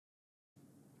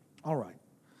All right.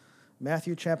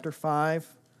 Matthew chapter 5,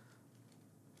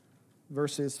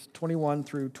 verses 21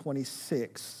 through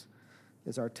 26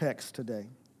 is our text today.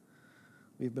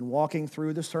 We've been walking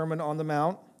through the Sermon on the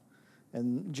Mount,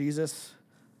 and Jesus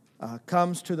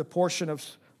comes to the portion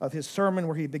of his sermon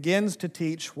where he begins to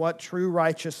teach what true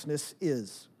righteousness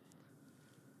is.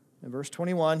 In verse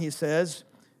 21, he says,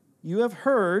 "You have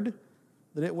heard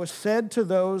that it was said to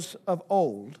those of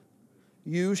old,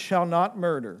 'You shall not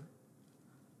murder,'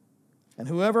 and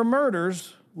whoever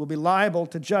murders will be liable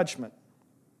to judgment.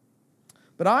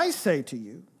 But I say to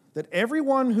you that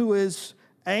everyone who is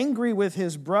angry with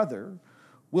his brother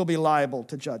will be liable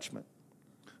to judgment.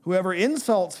 Whoever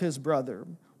insults his brother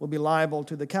will be liable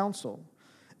to the council.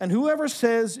 And whoever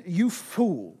says, 'You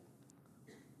fool,'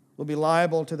 will be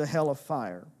liable to the hell of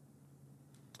fire.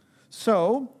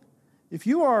 So, if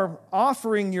you are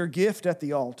offering your gift at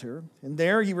the altar, and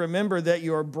there you remember that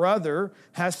your brother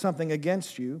has something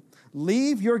against you,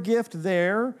 leave your gift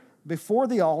there before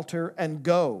the altar and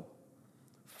go.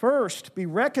 First, be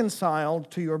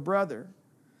reconciled to your brother,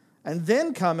 and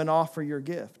then come and offer your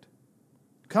gift.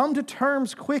 Come to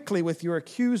terms quickly with your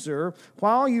accuser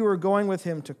while you are going with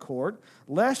him to court,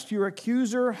 lest your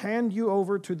accuser hand you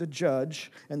over to the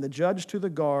judge, and the judge to the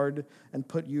guard, and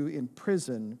put you in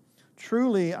prison.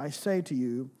 Truly, I say to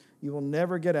you, you will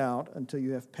never get out until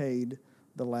you have paid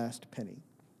the last penny."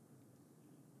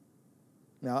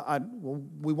 Now,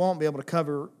 we won't be able to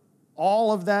cover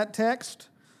all of that text,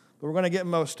 but we're going to get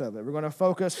most of it. We're going to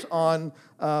focus on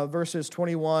verses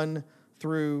 21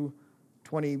 through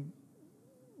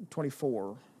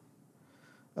 24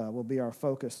 will be our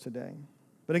focus today.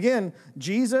 But again,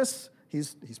 Jesus,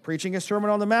 he's preaching his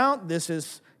Sermon on the Mount.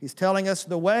 He's telling us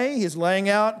the way. He's laying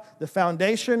out the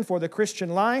foundation for the Christian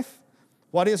life.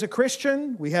 What is a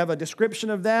Christian? We have a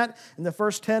description of that in the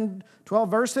first 10,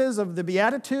 12 verses of the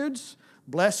Beatitudes.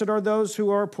 Blessed are those who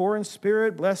are poor in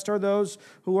spirit. Blessed are those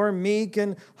who are meek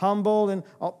and humble, and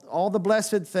all the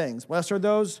blessed things. Blessed are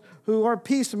those who are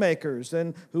peacemakers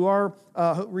and who are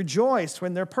rejoice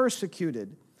when they're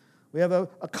persecuted. We have a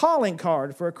calling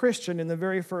card for a Christian in the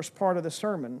very first part of the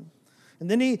sermon. And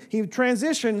then he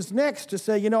transitions next to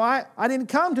say, I didn't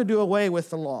come to do away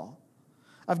with the law.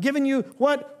 I've given you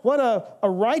what a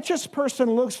righteous person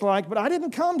looks like, but I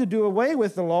didn't come to do away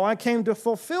with the law. I came to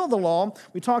fulfill the law.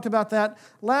 We talked about that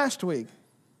last week.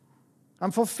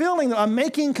 I'm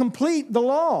making complete the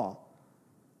law.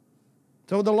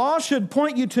 So the law should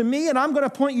point you to me, and I'm going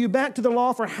to point you back to the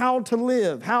law for how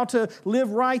to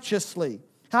live righteously,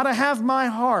 how to have my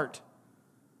heart.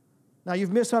 Now,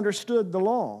 you've misunderstood the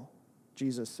law,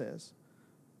 Jesus says,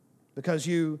 because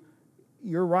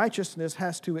your righteousness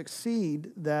has to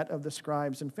exceed that of the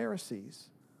scribes and Pharisees,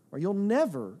 or you'll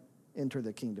never enter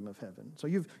the kingdom of heaven. So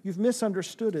you've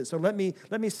misunderstood it. So let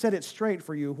me set it straight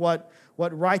for you what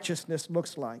righteousness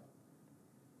looks like.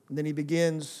 And then he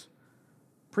begins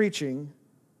preaching,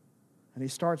 and he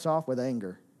starts off with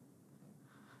anger.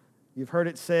 You've heard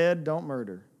it said, "Don't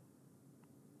murder."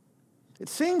 It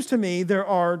seems to me there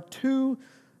are two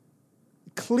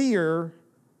clear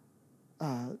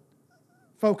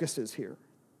focuses here.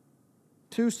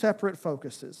 Two separate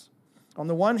focuses. On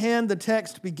the one hand, the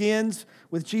text begins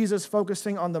with Jesus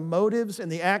focusing on the motives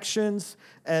and the actions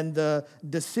and the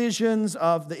decisions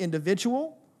of the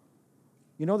individual.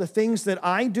 The things that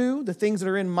I do, the things that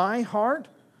are in my heart.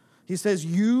 He says,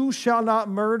 "You shall not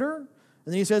murder." And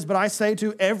then he says, "But I say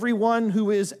to everyone who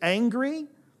is angry,"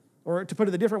 or to put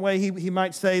it a different way, he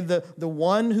might say the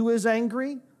one who is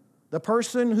angry, the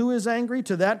person who is angry,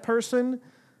 to that person,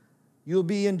 you'll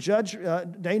be in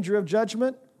danger of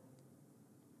judgment.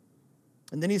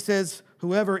 And then he says,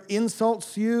 whoever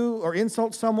insults you or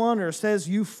insults someone or says,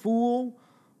 "You fool,"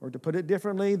 or to put it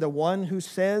differently, the one who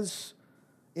says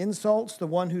insults, the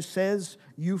one who says,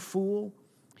 "You fool."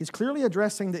 He's clearly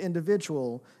addressing the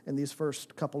individual in these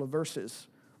first couple of verses.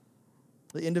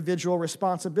 The individual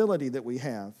responsibility that we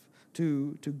have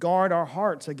to guard our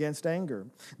hearts against anger.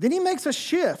 Then he makes a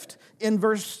shift in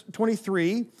verse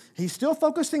 23. He's still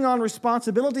focusing on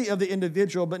responsibility of the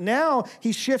individual, but now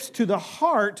he shifts to the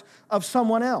heart of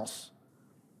someone else.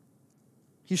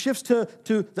 He shifts to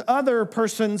the other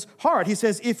person's heart. He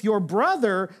says, if your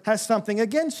brother has something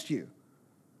against you.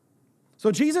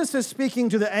 So Jesus is speaking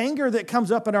to the anger that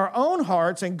comes up in our own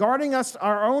hearts and guarding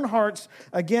our own hearts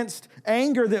against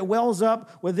anger that wells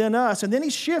up within us. And then he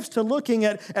shifts to looking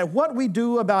at what we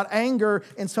do about anger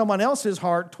in someone else's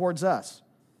heart towards us.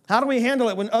 How do we handle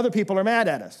it when other people are mad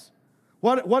at us?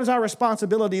 What is our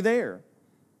responsibility there?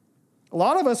 A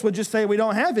lot of us would just say we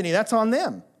don't have any. That's on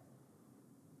them.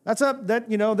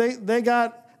 They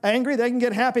got angry. They can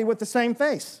get happy with the same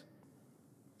face.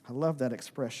 I love that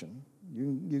expression.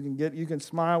 You can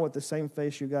smile with the same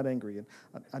face you got angry in.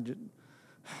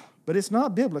 But it's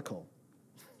not biblical.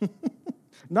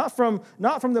 Not from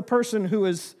the person who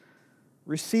is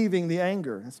receiving the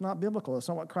anger. It's not biblical. It's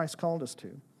not what Christ called us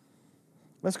to.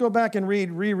 Let's go back and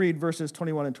reread verses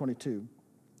 21 and 22.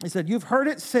 He said, "You've heard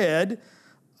it said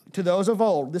to those of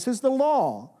old," this is the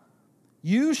law,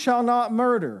 "you shall not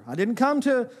murder." I didn't come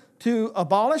to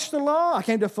abolish the law. I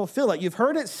came to fulfill it. You've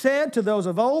heard it said to those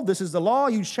of old, this is the law,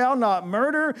 "You shall not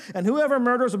murder, and whoever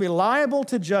murders will be liable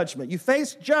to judgment." You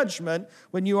face judgment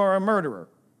when you are a murderer.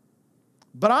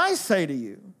 "But I say to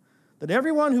you that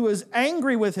everyone who is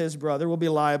angry with his brother will be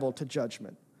liable to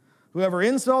judgment. Whoever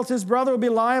insults his brother will be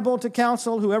liable to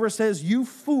counsel. Whoever says, 'You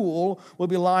fool,' will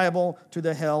be liable to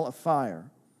the hell of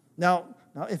fire." Now,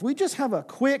 if we just have a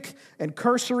quick and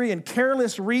cursory and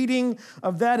careless reading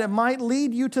of that, it might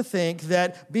lead you to think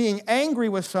that being angry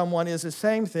with someone is the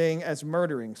same thing as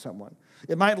murdering someone.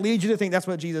 It might lead you to think that's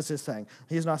what Jesus is saying.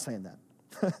 He's not saying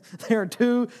that. They are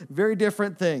two very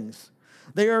different things.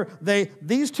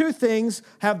 These two things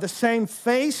have the same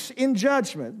face in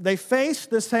judgment. They face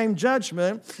the same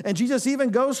judgment, and Jesus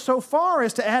even goes so far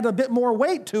as to add a bit more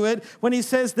weight to it when he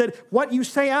says that what you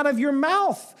say out of your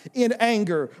mouth in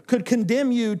anger could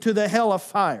condemn you to the hell of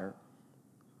fire.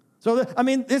 So,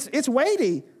 it's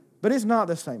weighty, but it's not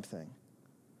the same thing.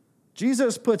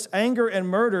 Jesus puts anger and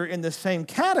murder in the same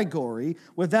category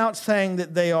without saying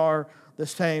that they are the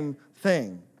same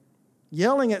thing.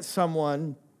 Yelling at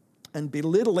someone and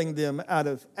belittling them out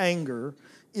of anger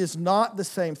is not the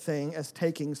same thing as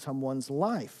taking someone's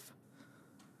life.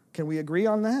 Can we agree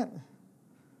on that?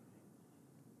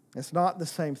 It's not the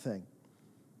same thing.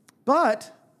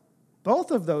 But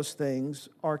both of those things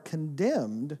are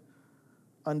condemned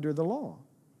under the law.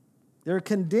 They're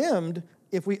condemned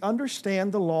if we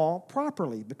understand the law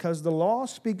properly, because the law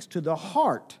speaks to the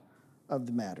heart of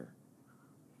the matter.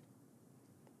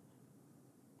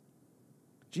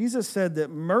 Jesus said that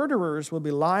murderers will be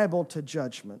liable to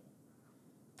judgment,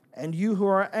 and you who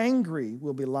are angry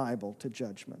will be liable to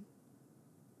judgment.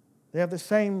 They have the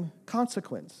same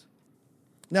consequence.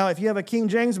 Now, if you have a King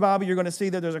James Bible, you're going to see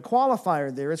that there's a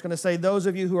qualifier there. It's going to say, "Those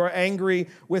of you who are angry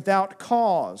without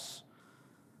cause."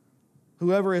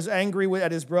 Whoever is angry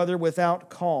at his brother without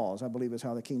cause, I believe is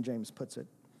how the King James puts it.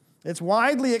 It's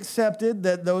widely accepted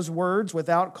that those words,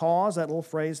 "without cause," that little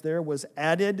phrase there, was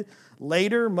added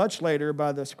later, much later,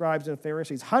 by the scribes and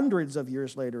Pharisees, hundreds of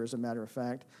years later, as a matter of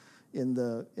fact, in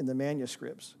the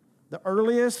manuscripts. The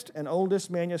earliest and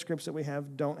oldest manuscripts that we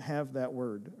have don't have that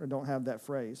word or don't have that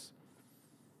phrase.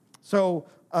 So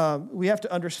we have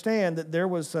to understand that there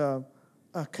was a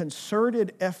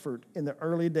concerted effort in the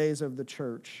early days of the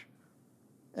church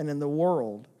and in the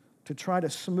world to try to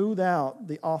smooth out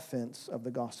the offense of the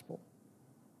gospel,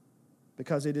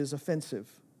 because it is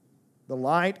offensive. The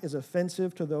light is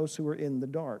offensive to those who are in the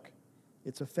dark.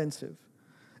 It's offensive.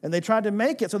 And they tried to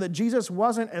make it so that Jesus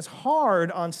wasn't as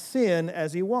hard on sin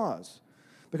as he was.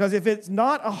 Because if it's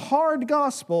not a hard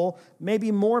gospel,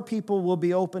 maybe more people will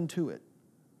be open to it.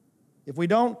 If we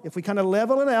kind of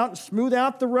level it out and smooth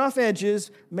out the rough edges,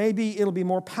 maybe it'll be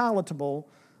more palatable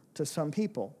to some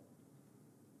people.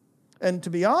 And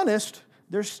to be honest,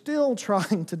 they're still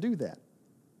trying to do that.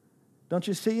 Don't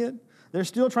you see it? They're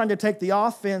still trying to take the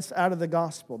offense out of the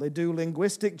gospel. They do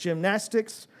linguistic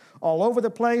gymnastics all over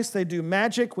the place. They do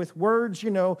magic with words,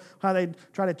 how they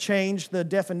try to change the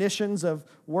definitions of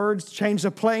words, change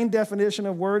the plain definition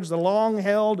of words, the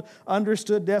long-held,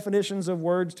 understood definitions of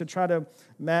words to try to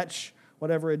match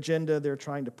whatever agenda they're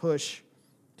trying to push,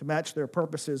 to match their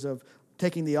purposes of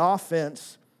taking the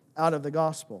offense out of the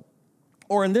gospel.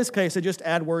 Or in this case, they just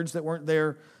add words that weren't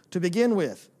there to begin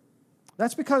with.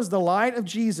 That's because the light of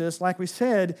Jesus, like we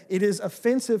said, it is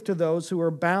offensive to those who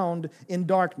are bound in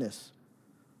darkness.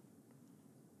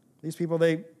 These people,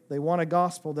 they want a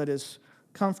gospel that is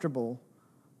comfortable,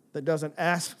 that doesn't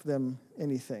ask them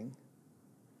anything.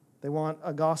 They want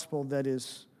a gospel that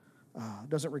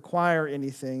doesn't require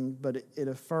anything, but it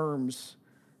affirms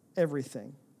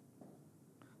everything.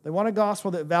 They want a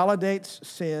gospel that validates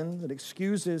sin, that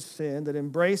excuses sin, that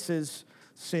embraces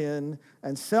sin,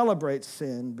 and celebrates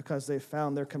sin because they've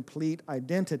found their complete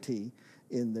identity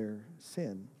in their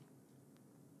sin.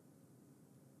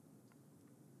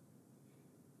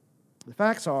 The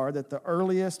facts are that the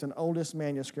earliest and oldest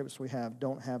manuscripts we have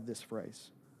don't have this phrase,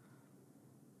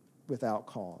 "without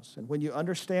cause." And when you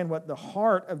understand what the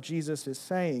heart of Jesus is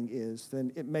saying is,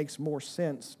 then it makes more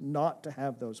sense not to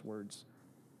have those words.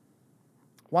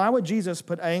 Why would Jesus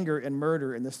put anger and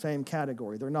murder in the same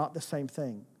category? They're not the same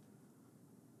thing.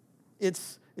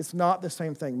 It's not the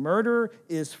same thing. Murder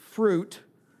is fruit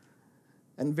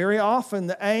And very often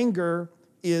the anger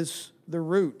is the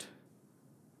root.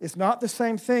 It's not the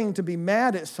same thing to be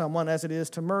mad at someone as it is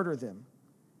to murder them.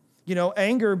 You know,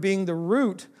 anger being the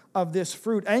root of this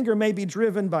fruit. Anger may be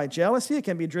driven by jealousy. It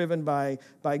can be driven by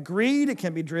greed. It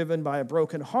can be driven by a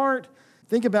broken heart.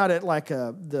 Think about it like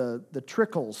the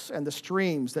trickles and the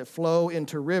streams that flow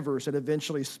into rivers that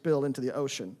eventually spill into the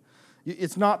ocean.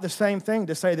 It's not the same thing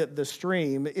to say that the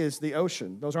stream is the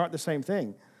ocean. Those aren't the same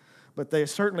thing, but they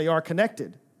certainly are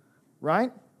connected,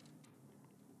 right?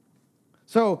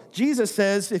 So Jesus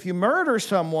says if you murder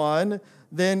someone,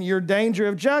 then you're in danger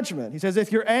of judgment. He says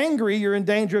if you're angry, you're in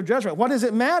danger of judgment. What does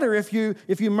it matter if you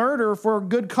murder for a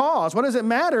good cause? What does it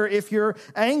matter if you're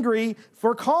angry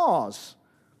for cause?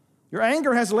 Your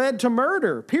anger has led to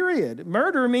murder, period.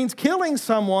 Murder means killing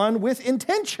someone with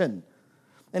intention.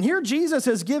 And here Jesus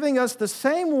is giving us the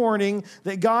same warning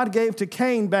that God gave to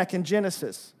Cain back in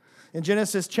Genesis. In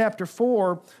Genesis chapter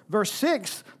 4, verse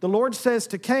 6, the Lord says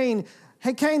to Cain,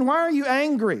 hey, Cain, why are you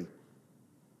angry?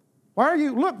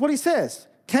 Look what he says.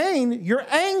 Cain, you're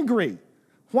angry.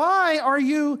 Why are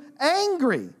you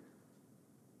angry?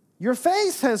 Your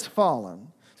face has fallen.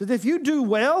 So if you do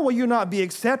well, will you not be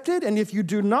accepted? And if you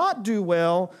do not do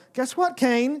well, guess what,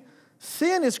 Cain?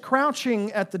 Sin is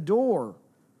crouching at the door.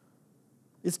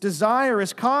 Its desire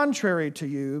is contrary to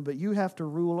you, but you have to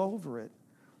rule over it.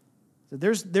 So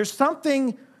there's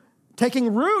something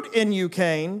taking root in you,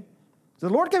 Cain. The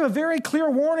Lord gave a very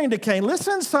clear warning to Cain.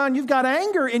 Listen, son, you've got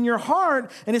anger in your heart,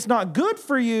 and it's not good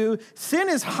for you. Sin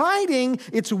is hiding.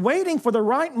 It's waiting for the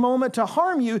right moment to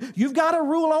harm you. You've got to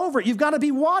rule over it. You've got to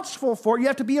be watchful for it. You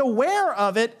have to be aware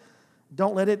of it.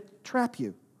 Don't let it trap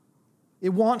you. It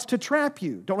wants to trap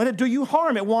you. Don't let it do you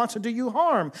harm. It wants to do you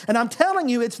harm. And I'm telling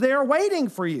you, it's there waiting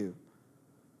for you.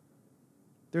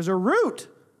 There's a root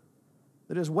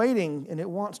that is waiting, and it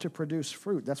wants to produce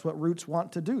fruit. That's what roots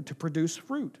want to do, to produce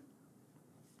fruit.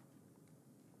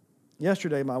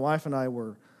 Yesterday, my wife and I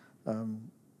were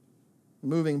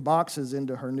moving boxes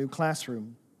into her new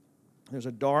classroom. There's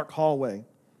a dark hallway,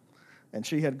 and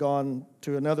she had gone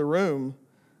to another room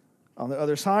on the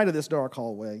other side of this dark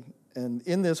hallway, and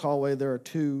in this hallway, there are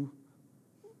 2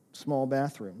 small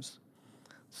bathrooms.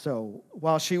 So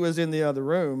while she was in the other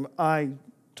room, I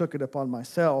took it upon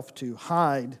myself to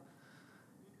hide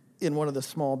in one of the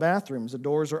small bathrooms. The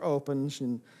doors are open,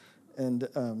 and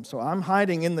so I'm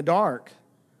hiding in the dark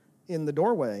in the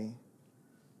doorway,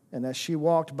 and as she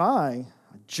walked by,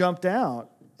 I jumped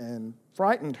out and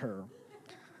frightened her.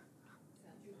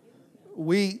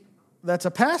 That's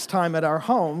a pastime at our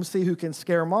home, see who can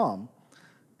scare mom.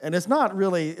 And it's not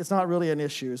really an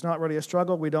issue. It's not really a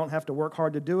struggle. We don't have to work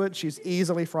hard to do it. She's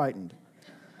easily frightened.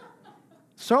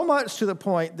 So much to the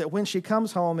point that when she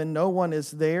comes home and no one is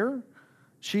there,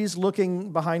 she's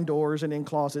looking behind doors and in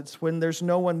closets when there's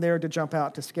no one there to jump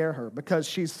out to scare her because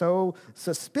she's so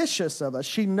suspicious of us.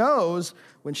 She knows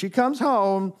when she comes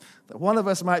home that one of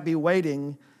us might be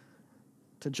waiting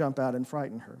to jump out and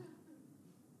frighten her.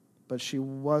 But she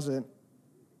wasn't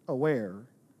aware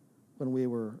when we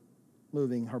were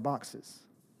moving her boxes.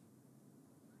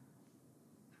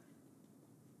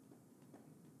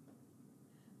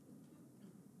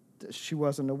 She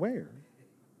wasn't aware.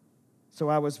 So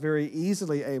I was very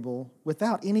easily able,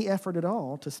 without any effort at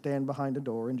all, to stand behind a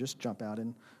door and just jump out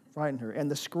and frighten her. And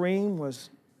the scream was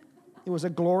a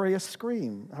glorious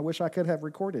scream. I wish I could have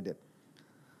recorded it.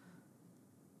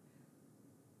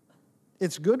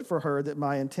 It's good for her that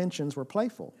my intentions were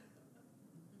playful,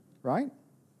 right?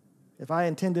 If I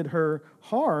intended her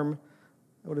harm,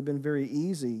 it would have been very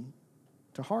easy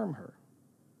to harm her.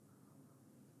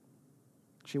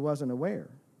 She wasn't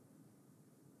aware.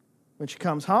 When she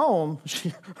comes home,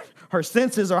 her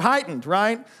senses are heightened,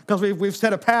 right? Because we've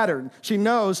set a pattern. She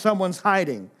knows someone's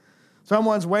hiding.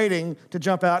 Someone's waiting to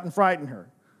jump out and frighten her.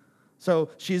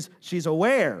 So she's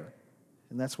aware.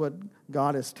 And that's what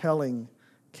God is telling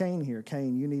Cain here.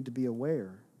 Cain, you need to be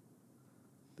aware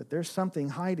that there's something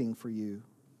hiding for you.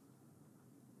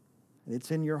 And it's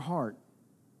in your heart.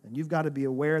 And you've got to be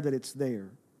aware that it's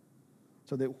there.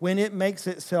 So that when it makes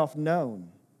itself known,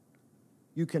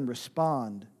 you can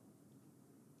respond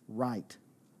right.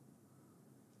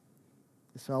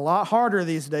 It's a lot harder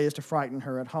these days to frighten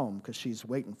her at home because she's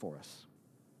waiting for us.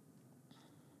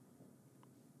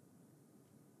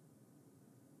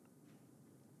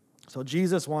 So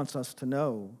Jesus wants us to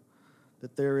know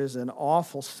that there is an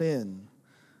awful sin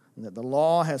and that the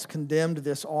law has condemned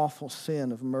this awful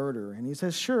sin of murder. And he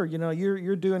says, sure,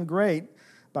 you're doing great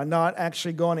by not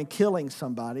actually going and killing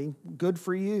somebody. Good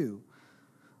for you.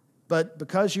 But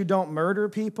because you don't murder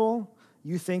people,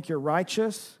 you think you're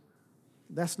righteous.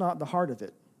 That's not the heart of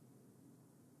it.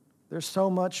 There's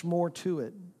so much more to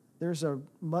it. There's a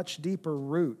much deeper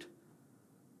root.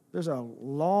 There's a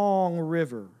long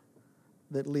river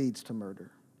that leads to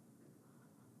murder.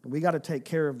 And we got to take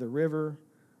care of the river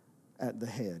at the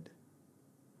head.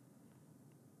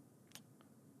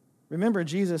 Remember,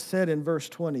 Jesus said in verse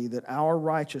 20 that our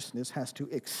righteousness has to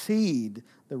exceed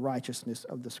the righteousness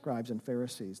of the scribes and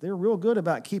Pharisees. They're real good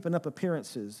about keeping up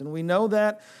appearances. And we know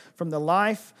that from the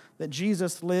life that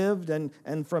Jesus lived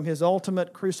and from his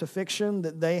ultimate crucifixion,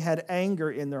 that they had anger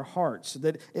in their hearts,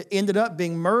 that it ended up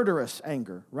being murderous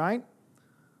anger, right?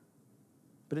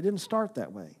 But it didn't start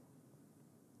that way.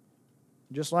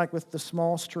 Just like with the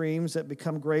small streams that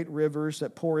become great rivers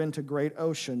that pour into great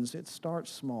oceans, it starts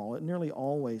small. It nearly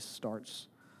always starts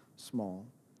small.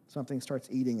 Something starts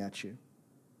eating at you.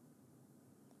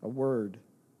 A word,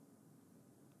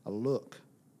 a look,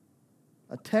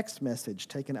 a text message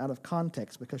taken out of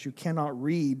context because you cannot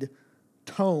read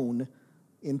tone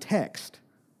in text.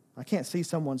 I can't see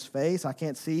someone's face. I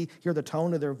can't hear the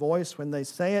tone of their voice when they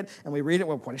say it, and we read it,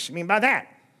 well, what does she mean by that?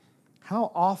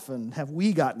 How often have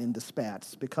we gotten into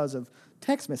spats because of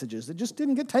text messages that just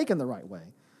didn't get taken the right way?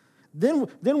 Then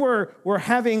we're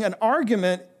having an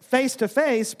argument face to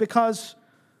face because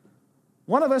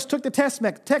one of us took the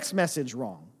text message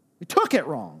wrong. We took it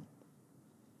wrong.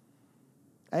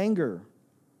 Anger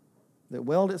that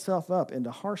welled itself up into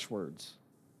harsh words.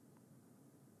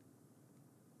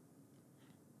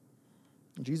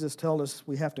 Jesus told us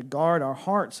we have to guard our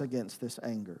hearts against this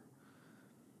anger.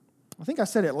 I think I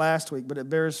said it last week, but it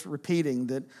bears repeating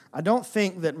that I don't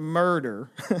think that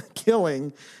murder,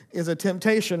 killing, is a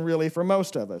temptation really for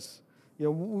most of us. You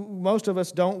know, most of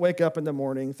us don't wake up in the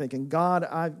morning thinking, God,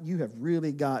 you have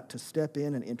really got to step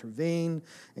in and intervene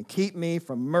and keep me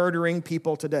from murdering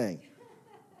people today.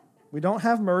 We don't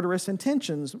have murderous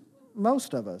intentions,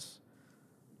 most of us.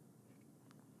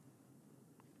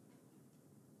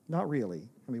 Not really.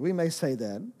 I mean, we may say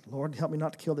that, Lord, help me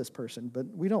not to kill this person, but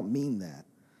we don't mean that.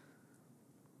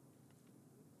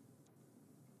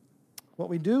 What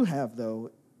we do have,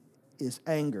 though, is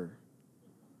anger.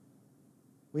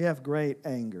 We have great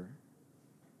anger.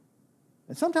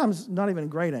 And sometimes not even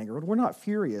great anger. We're not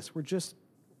furious.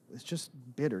 It's just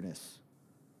bitterness.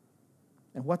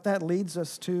 And what that leads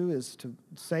us to is to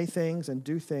say things and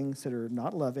do things that are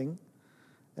not loving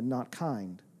and not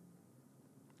kind.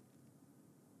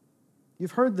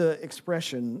 You've heard the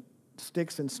expression,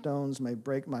 sticks and stones may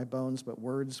break my bones, but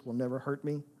words will never hurt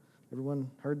me. Everyone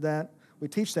heard that? We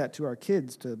teach that to our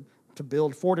kids to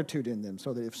build fortitude in them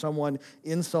so that if someone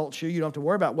insults you, you don't have to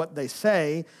worry about what they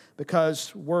say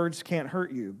because words can't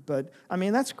hurt you. But, I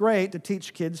mean, that's great to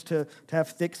teach kids to have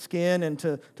thick skin and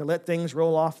to let things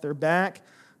roll off their back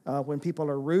when people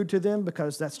are rude to them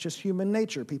because that's just human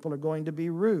nature. People are going to be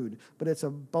rude. But it's a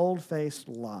bold-faced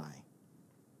lie.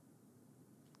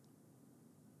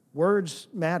 Words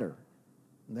matter,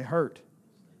 and they hurt.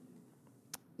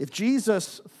 If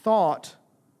Jesus thought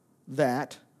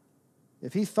that,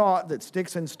 if he thought that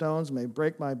sticks and stones may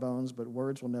break my bones, but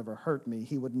words will never hurt me,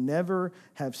 he would never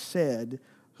have said,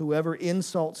 whoever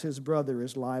insults his brother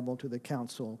is liable to the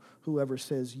council. Whoever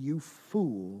says, you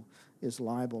fool, is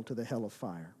liable to the hell of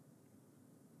fire.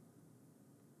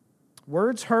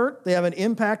 Words hurt. They have an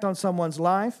impact on someone's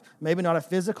life. Maybe not a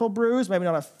physical bruise, maybe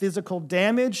not a physical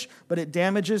damage, but it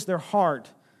damages their heart.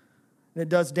 And it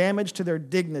does damage to their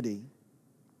dignity.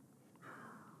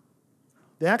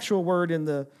 The actual word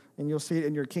and you'll see it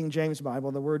in your King James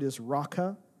Bible, the word is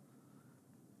raka.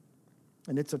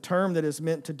 And it's a term that is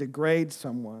meant to degrade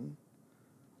someone.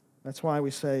 That's why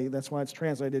it's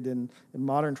translated in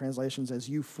modern translations as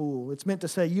you fool. It's meant to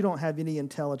say you don't have any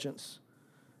intelligence.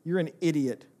 You're an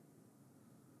idiot.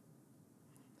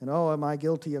 And oh, am I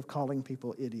guilty of calling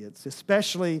people idiots,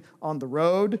 especially on the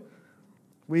road.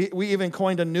 We even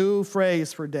coined a new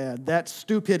phrase for Dad, that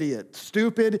stupid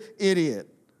idiot.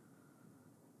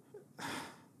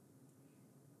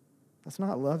 That's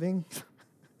not loving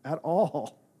at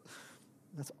all.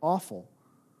 That's awful.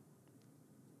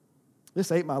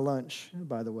 This ate my lunch,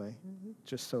 by the way,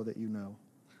 just so that you know.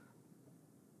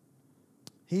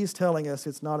 He's telling us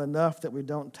it's not enough that we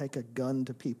don't take a gun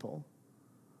to people.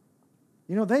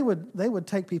 You know, they would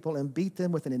take people and beat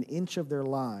them within an inch of their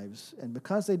lives, and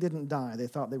because they didn't die, they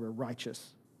thought they were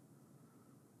righteous.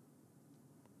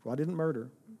 Well, I didn't murder.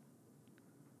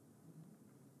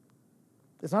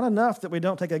 It's not enough that we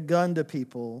don't take a gun to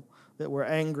people that we're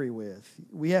angry with.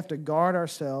 We have to guard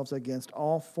ourselves against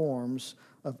all forms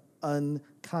of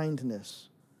unkindness.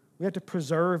 We have to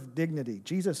preserve dignity.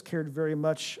 Jesus cared very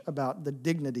much about the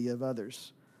dignity of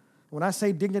others. When I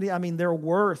say dignity, I mean their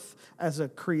worth as a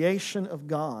creation of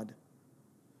God.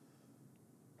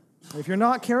 If you're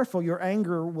not careful, your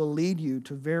anger will lead you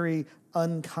to very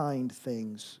unkind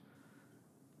things.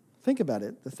 Think about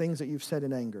it, the things that you've said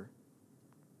in anger.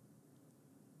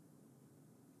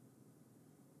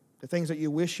 The things that you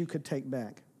wish you could take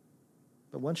back.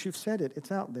 But once you've said it,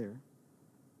 it's out there.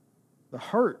 The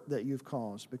hurt that you've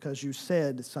caused because you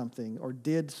said something or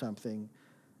did something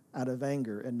out of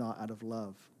anger and not out of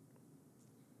love.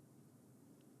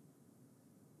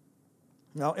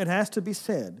 Now, it has to be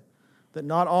said that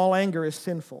not all anger is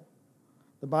sinful.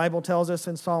 The Bible tells us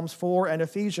in Psalms 4 and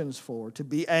Ephesians 4 to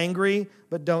be angry,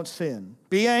 but don't sin.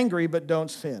 Be angry, but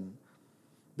don't sin.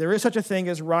 There is such a thing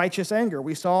as righteous anger.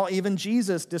 We saw even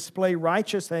Jesus display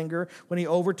righteous anger when he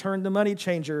overturned the money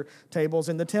changer tables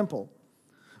in the temple.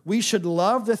 We should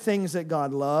love the things that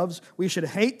God loves. We should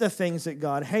hate the things that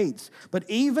God hates. But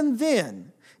even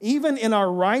then, even in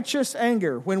our righteous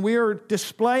anger, when we are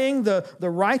displaying the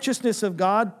righteousness of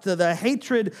God, the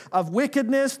hatred of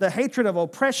wickedness, the hatred of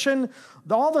oppression,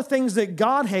 all the things that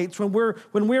God hates, when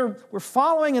we're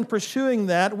following and pursuing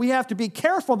that, we have to be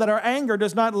careful that our anger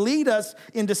does not lead us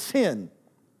into sin.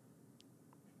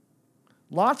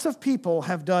 Lots of people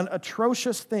have done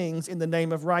atrocious things in the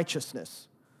name of righteousness.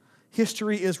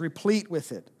 History is replete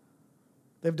with it.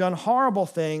 They've done horrible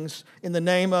things in the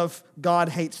name of God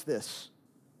hates this.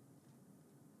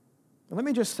 And let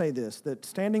me just say this, that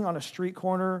standing on a street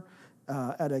corner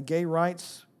at a gay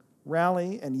rights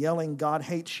rally and yelling God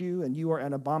hates you and you are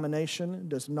an abomination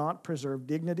does not preserve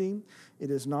dignity.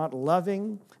 It is not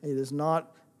loving. It is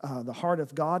not the heart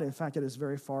of God. In fact, it is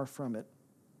very far from it.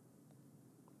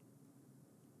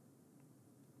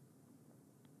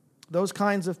 Those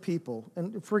kinds of people,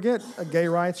 and forget a gay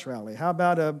rights rally. How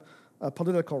about a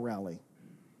political rally?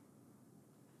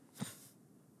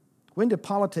 When did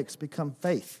politics become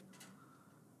faith?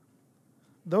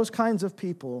 Those kinds of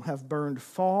people have burned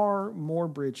far more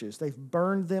bridges. They've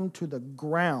burned them to the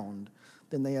ground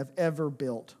than they have ever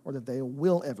built or that they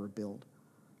will ever build.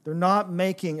 They're not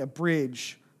making a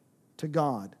bridge to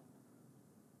God.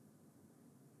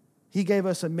 He gave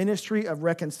us a ministry of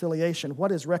reconciliation.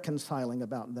 What is reconciling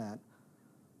about that?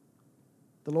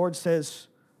 The Lord says,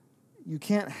 you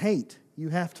can't hate, you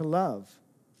have to love.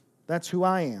 That's who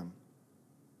I am.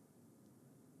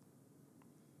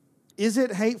 Is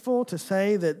it hateful to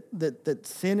say that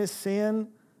sin is sin?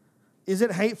 Is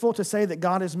it hateful to say that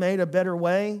God has made a better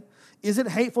way? Is it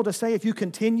hateful to say if you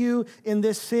continue in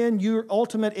this sin, your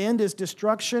ultimate end is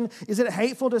destruction? Is it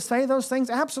hateful to say those things?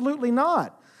 Absolutely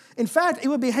not. In fact, it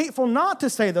would be hateful not to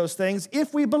say those things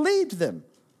if we believed them.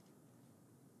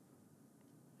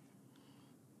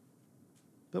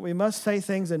 But we must say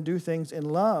things and do things in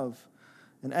love.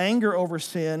 And anger over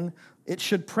sin, it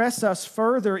should press us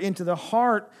further into the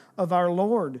heart of our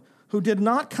Lord, who did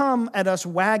not come at us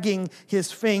wagging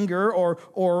his finger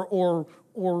or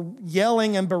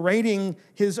yelling and berating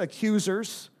his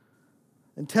accusers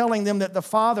and telling them that the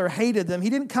Father hated them. He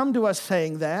didn't come to us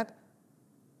saying that.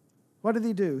 What did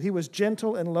he do? He was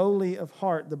gentle and lowly of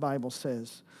heart, the Bible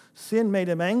says. Sin made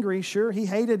him angry, sure, he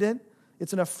hated it.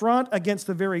 It's an affront against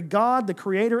the very God, the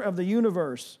creator of the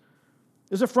universe.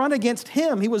 It was an affront against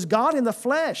him. He was God in the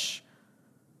flesh.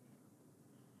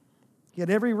 He had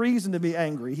every reason to be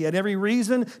angry. He had every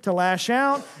reason to lash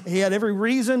out. He had every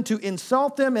reason to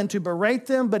insult them and to berate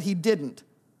them, but he didn't.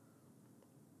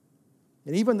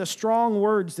 And even the strong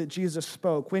words that Jesus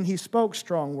spoke, when he spoke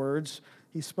strong words,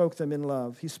 he spoke them in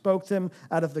love. He spoke them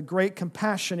out of the great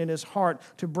compassion in his heart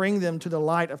to bring them to the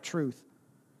light of truth.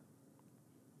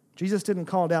 Jesus didn't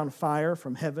call down fire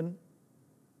from heaven.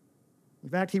 In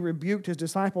fact, he rebuked his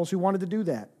disciples who wanted to do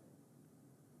that.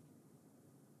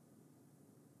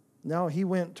 No, he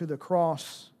went to the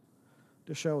cross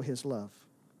to show his love.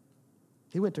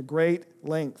 He went to great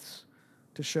lengths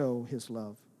to show his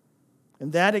love.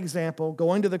 And that example,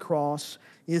 going to the cross,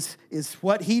 is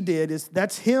what he did.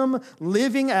 That's him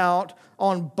living out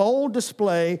on bold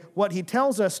display what he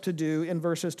tells us to do in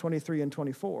verses 23 and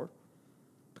 24.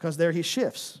 Because there he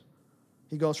shifts.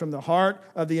 He goes from the heart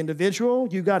of the individual.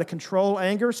 You've got to control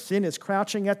anger. Sin is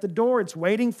crouching at the door. It's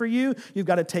waiting for you. You've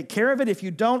got to take care of it. If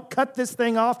you don't cut this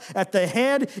thing off at the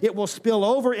head, it will spill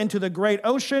over into the great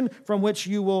ocean from which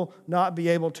you will not be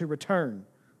able to return.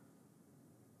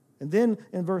 And then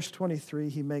in verse 23,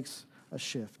 he makes a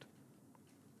shift.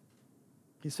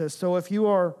 He says, so if you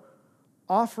are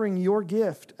offering your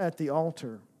gift at the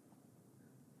altar,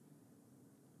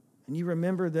 and you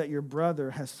remember that your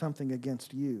brother has something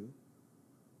against you,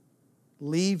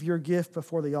 leave your gift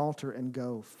before the altar and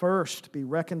go. First, be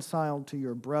reconciled to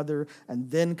your brother, and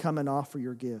then come and offer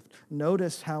your gift.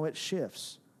 Notice how it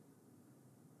shifts.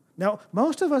 Now,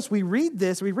 most of us, we read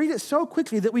this, we read it so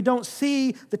quickly that we don't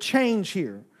see the change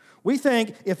here. We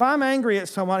think, if I'm angry at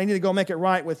someone, I need to go make it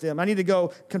right with them. I need to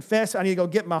go confess. I need to go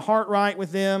get my heart right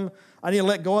with them. I need to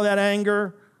let go of that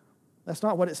anger. That's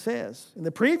not what it says. In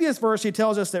the previous verse, he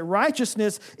tells us that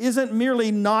righteousness isn't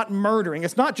merely not murdering.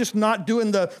 It's not just not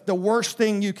doing the worst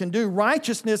thing you can do.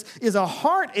 Righteousness is a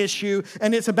heart issue,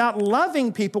 and it's about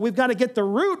loving people. We've got to get the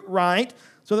root right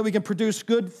so that we can produce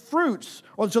good fruits,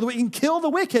 or so that we can kill the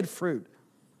wicked fruit.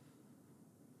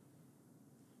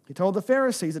 He told the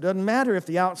Pharisees, it doesn't matter if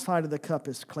the outside of the cup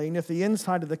is clean, if the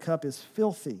inside of the cup is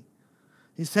filthy.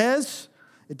 He says,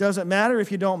 it doesn't matter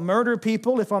if you don't murder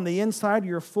people, if on the inside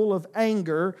you're full of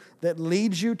anger that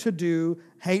leads you to do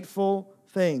hateful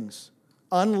things,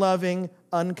 unloving,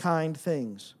 unkind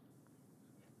things.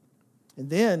 And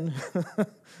then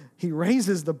he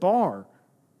raises the bar.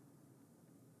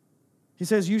 He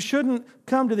says, you shouldn't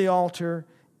come to the altar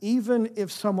even if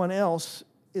someone else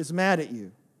is mad at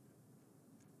you.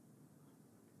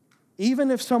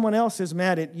 Even if someone else is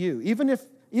mad at you, even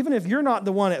if you're not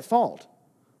the one at fault,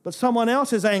 but someone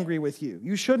else is angry with you,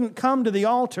 you shouldn't come to the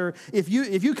altar. If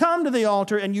you come to the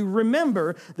altar and you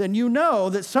remember, then you know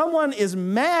that someone is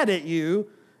mad at you,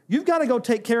 you've got to go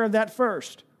take care of that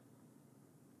first.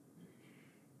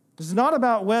 This is not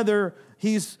about whether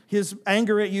his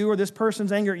anger at you or this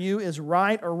person's anger at you is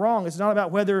right or wrong. It's not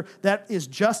about whether that is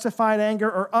justified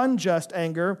anger or unjust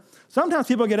anger. Sometimes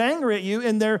people get angry at you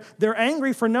and they're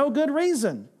angry for no good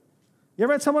reason. You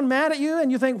ever had someone mad at you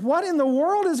and you think, what in the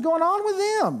world is going on with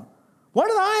them? What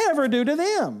did I ever do to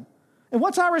them? And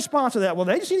what's our response to that? Well,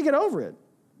 they just need to get over it.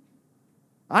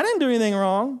 I didn't do anything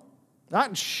wrong.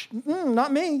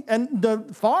 Not me.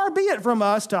 And far be it from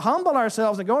us to humble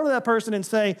ourselves and go to that person and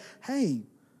say, hey,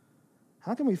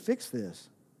 how can we fix this?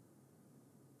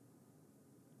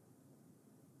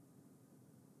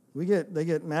 They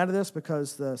get mad at us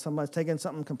because somebody's taken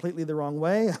something completely the wrong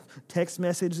way, a text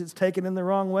message that's taken in the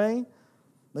wrong way.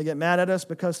 They get mad at us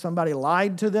because somebody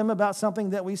lied to them about something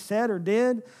that we said or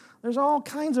did. There's all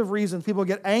kinds of reasons people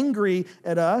get angry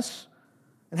at us.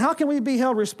 And how can we be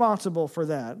held responsible for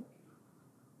that?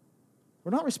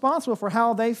 We're not responsible for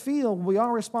how they feel. We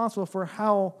are responsible for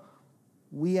how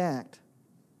we act.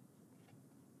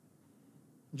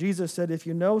 Jesus said, if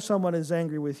you know someone is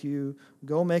angry with you,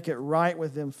 go make it right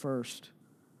with them first.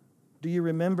 Do you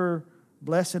remember,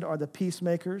 blessed are the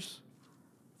peacemakers,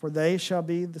 for they shall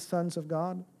be the sons of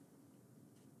God?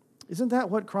 Isn't that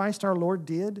what Christ our Lord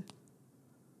did?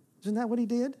 Isn't that what he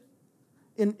did?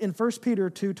 In 1 Peter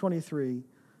 2:23,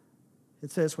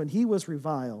 it says, when he was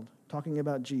reviled, talking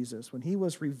about Jesus, when he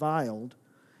was reviled,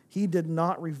 he did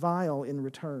not revile in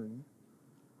return.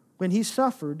 When he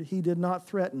suffered, he did not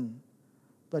threaten,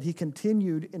 but he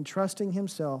continued entrusting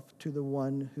himself to the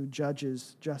one who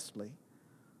judges justly.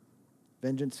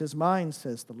 Vengeance is mine,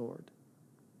 says the Lord.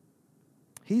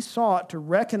 He sought to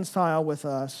reconcile with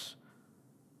us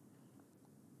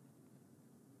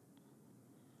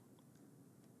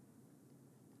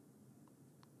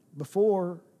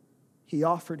before he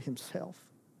offered himself.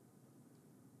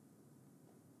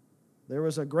 There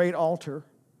was a great altar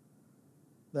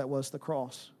that was the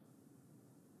cross,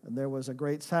 and there was a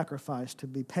great sacrifice to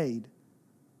be paid.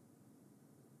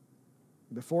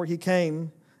 Before he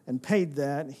came and paid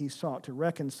that, he sought to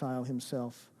reconcile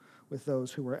himself with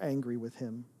those who were angry with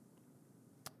him.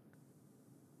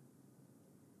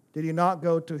 Did he not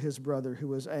go to his brother who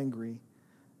was angry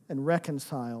and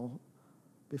reconcile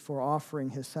before offering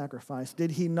his sacrifice?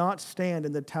 Did he not stand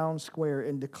in the town square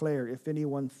and declare, if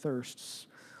anyone thirsts,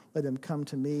 let him come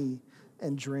to me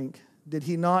and drink? Did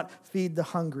he not feed the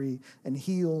hungry and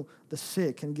heal the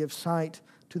sick and give sight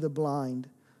to the blind?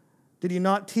 Did he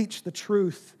not teach the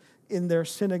truth in their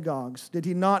synagogues? Did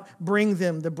he not bring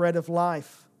them the bread of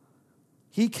life?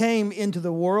 He came into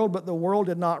the world, but the world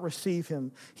did not receive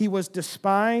him. He was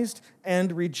despised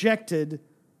and rejected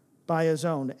by his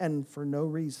own, and for no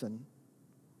reason.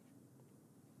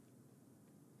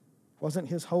 Wasn't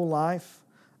his whole life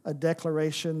a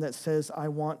declaration that says, I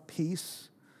want peace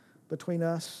between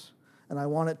us, and I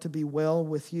want it to be well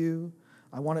with you,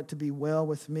 I want it to be well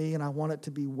with me, and I want it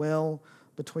to be well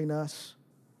between us?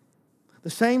 The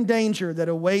same danger that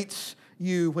awaits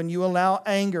you when you allow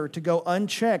anger to go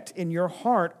unchecked in your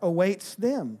heart awaits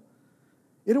them.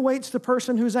 It awaits the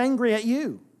person who's angry at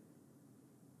you.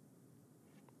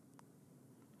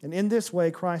 And in this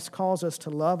way, Christ calls us to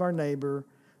love our neighbor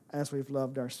as we've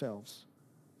loved ourselves.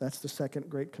 That's the second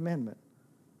great commandment.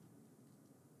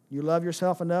 You love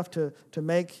yourself enough to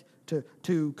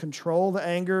control the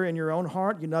anger in your own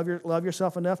heart. You love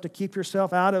yourself enough to keep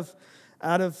yourself out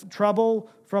of trouble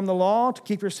from the law, to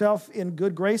keep yourself in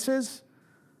good graces.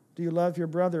 Do you love your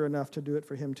brother enough to do it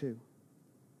for him too?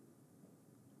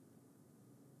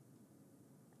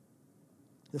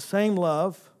 The same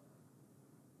love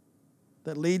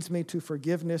that leads me to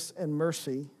forgiveness and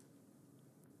mercy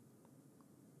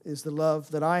is the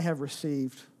love that I have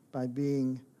received by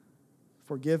being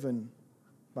forgiven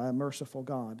by a merciful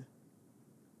God.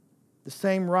 The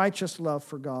same righteous love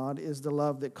for God is the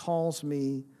love that calls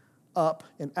me up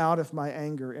and out of my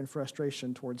anger and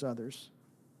frustration towards others.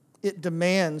 It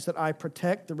demands that I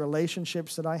protect the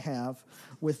relationships that I have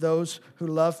with those who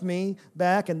love me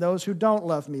back and those who don't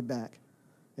love me back.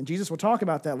 And Jesus will talk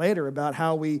about that later, about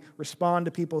how we respond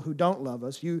to people who don't love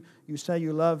us. You say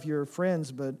you love your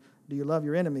friends, but do you love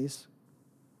your enemies?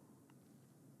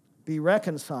 Be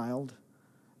reconciled.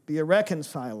 Be a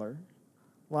reconciler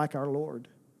like our Lord.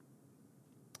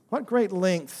 What great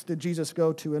lengths did Jesus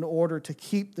go to in order to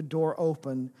keep the door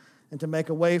open and to make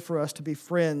a way for us to be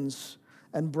friends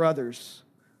and brothers?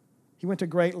 He went to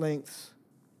great lengths.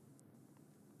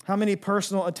 How many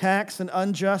personal attacks and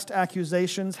unjust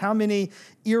accusations? How many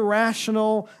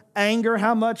irrational anger?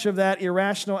 How much of that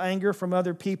irrational anger from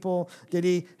other people did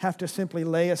he have to simply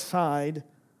lay aside?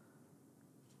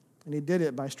 And he did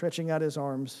it by stretching out his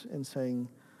arms and saying,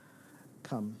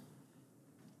 "Come."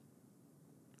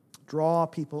 Draw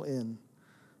people in.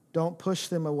 Don't push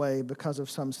them away because of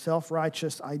some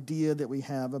self-righteous idea that we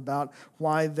have about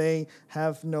why they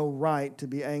have no right to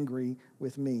be angry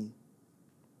with me.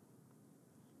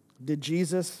 Did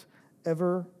Jesus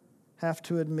ever have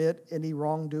to admit any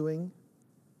wrongdoing?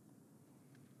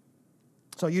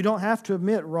 So you don't have to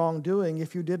admit wrongdoing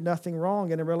if you did nothing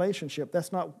wrong in a relationship.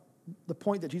 That's not the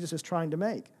point that Jesus is trying to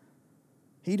make.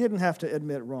 He didn't have to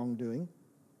admit wrongdoing.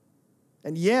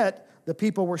 And yet, the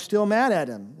people were still mad at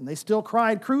him, and they still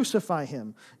cried, "Crucify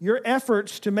him." Your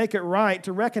efforts to make it right,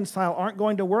 to reconcile, aren't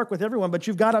going to work with everyone, but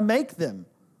you've got to make them.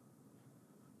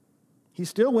 He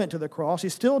still went to the cross. He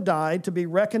still died to be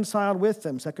reconciled with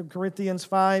them. 2 Corinthians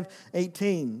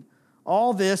 5:18.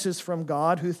 All this is from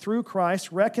God, who through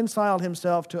Christ reconciled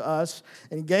himself to us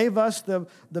and gave us the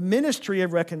ministry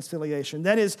of reconciliation.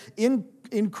 That is,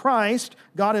 in Christ,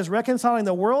 God is reconciling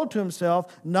the world to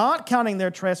himself, not counting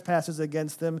their trespasses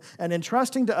against them, and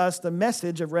entrusting to us the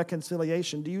message of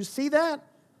reconciliation. Do you see that?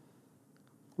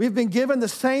 We've been given the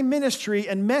same ministry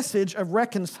and message of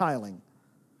reconciling.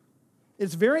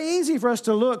 It's very easy for us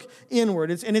to look inward.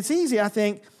 It's easy, I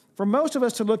think, for most of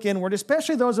us to look inward,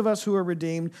 especially those of us who are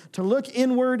redeemed, to look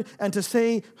inward and to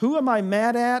say, who am I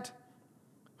mad at?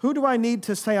 Who do I need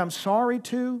to say I'm sorry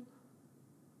to?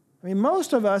 I mean,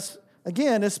 most of us,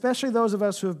 again, especially those of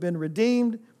us who have been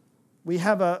redeemed,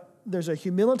 there's a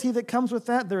humility that comes with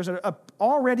that. There's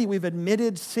already we've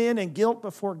admitted sin and guilt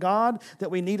before God, that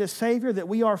we need a Savior, that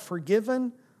we are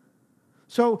forgiven.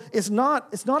 So it's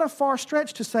not a far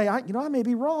stretch to say, I may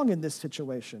be wrong in this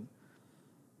situation.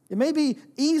 It may be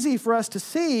easy for us to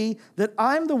see that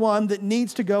I'm the one that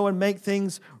needs to go and make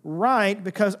things right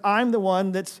because I'm the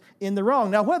one that's in the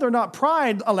wrong. Now, whether or not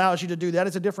pride allows you to do that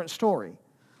is a different story.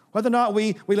 Whether or not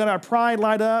we let our pride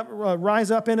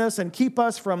rise up in us and keep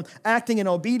us from acting in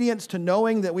obedience to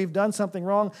knowing that we've done something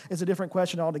wrong is a different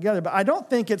question altogether. But I don't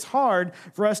think it's hard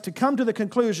for us to come to the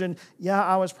conclusion, yeah,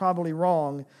 I was probably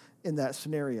wrong in that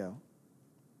scenario.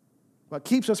 What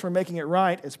keeps us from making it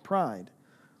right is pride.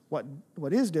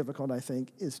 What is difficult, I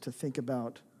think, is to think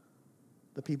about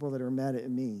the people that are mad at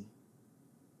me.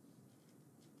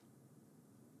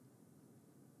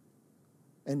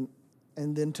 And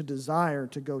then to desire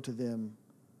to go to them,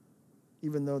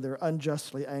 even though they're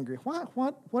unjustly angry.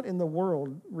 What in the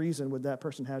world reason would that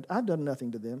person have? I've done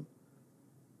nothing to them.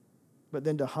 But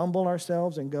then to humble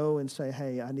ourselves and go and say,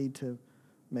 hey, I need to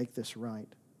make this right.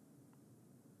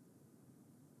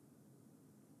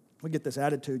 We get this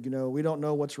attitude, we don't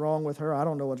know what's wrong with her. I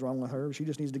don't know what's wrong with her. She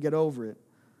just needs to get over it.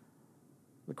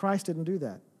 But Christ didn't do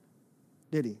that,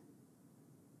 did he?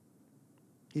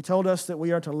 He told us that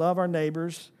we are to love our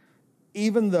neighbors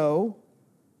even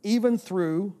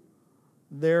through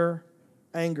their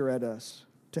anger at us,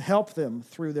 to help them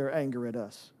through their anger at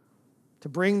us, to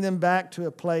bring them back to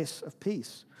a place of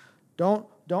peace. Don't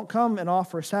come and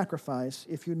offer a sacrifice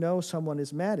if you know someone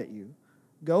is mad at you.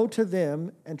 Go to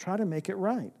them and try to make it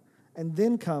right, and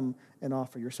then come and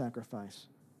offer your sacrifice.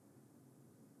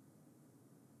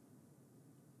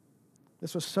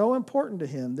 This was so important to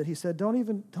him that he said, don't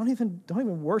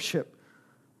even worship.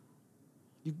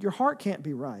 Your heart can't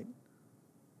be right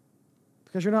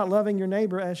because you're not loving your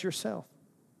neighbor as yourself.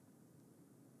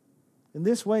 In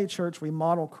this way, church, we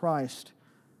model Christ.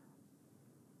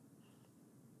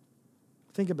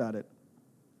 Think about it.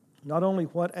 Not only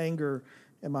what anger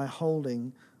am I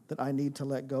holding that I need to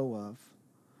let go of,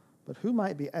 but who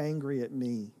might be angry at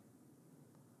me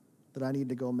that I need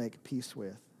to go make peace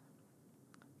with?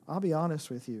 I'll be honest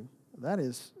with you. that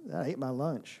ate my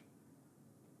lunch.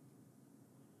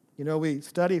 You know, we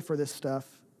study for this stuff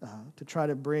to try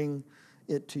to bring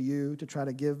it to you, to try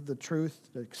to give the truth,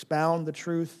 to expound the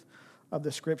truth of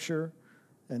the Scripture.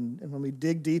 And when we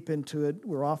dig deep into it,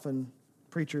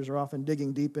 preachers are often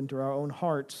digging deep into our own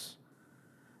hearts.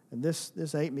 And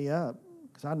this ate me up,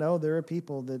 because I know there are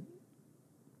people that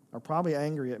are probably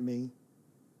angry at me.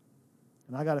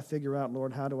 And I got to figure out,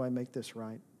 Lord, how do I make this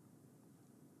right?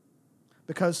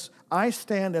 Because I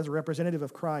stand as a representative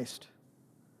of Christ,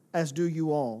 as do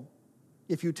you all,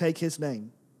 if you take his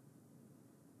name.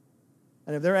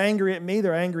 And if they're angry at me,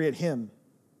 they're angry at him.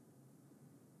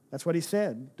 That's what he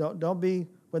said. Don't be,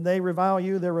 when they revile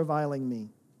you, they're reviling me.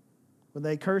 When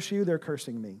they curse you, they're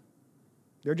cursing me.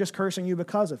 They're just cursing you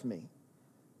because of me.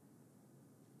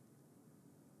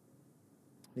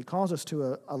 He calls us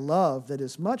to a love that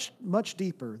is much, much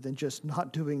deeper than just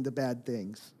not doing the bad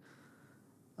things.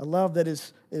 A love that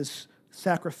is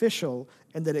sacrificial,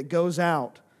 and that it goes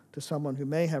out to someone who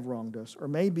may have wronged us or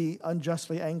may be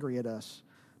unjustly angry at us,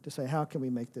 to say, how can we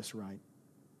make this right?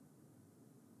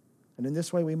 And in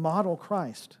this way, we model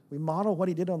Christ. We model what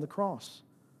he did on the cross.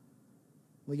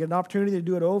 We get an opportunity to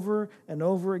do it over and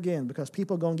over again, because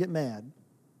people are going to get mad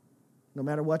no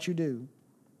matter what you do.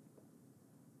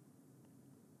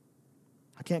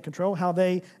 I can't control how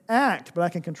they act, but I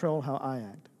can control how I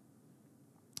act.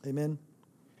 Amen.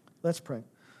 Let's pray.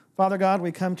 Father God,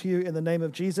 we come to you in the name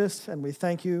of Jesus, and we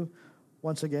thank you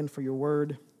once again for your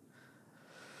word.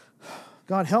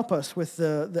 God, help us with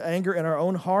the anger in our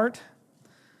own heart.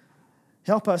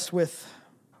 Help us with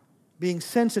being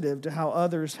sensitive to how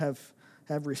others have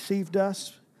received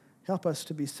us. Help us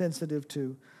to be sensitive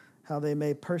to how they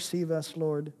may perceive us,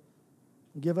 Lord.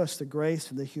 Give us the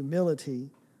grace and the humility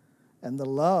and the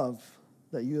love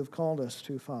that you have called us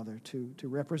to, Father, to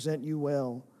represent you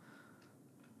well,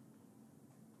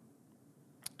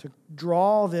 to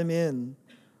draw them in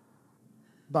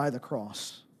by the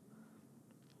cross.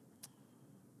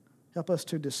 Help us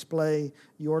to display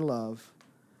your love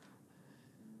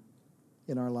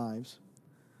in our lives.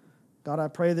 God, I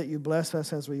pray that you bless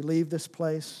us as we leave this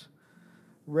place.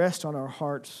 Rest on our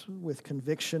hearts with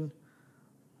conviction,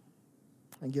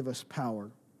 and give us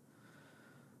power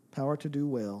to do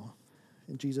well.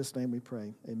 In Jesus' name we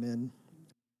pray. Amen.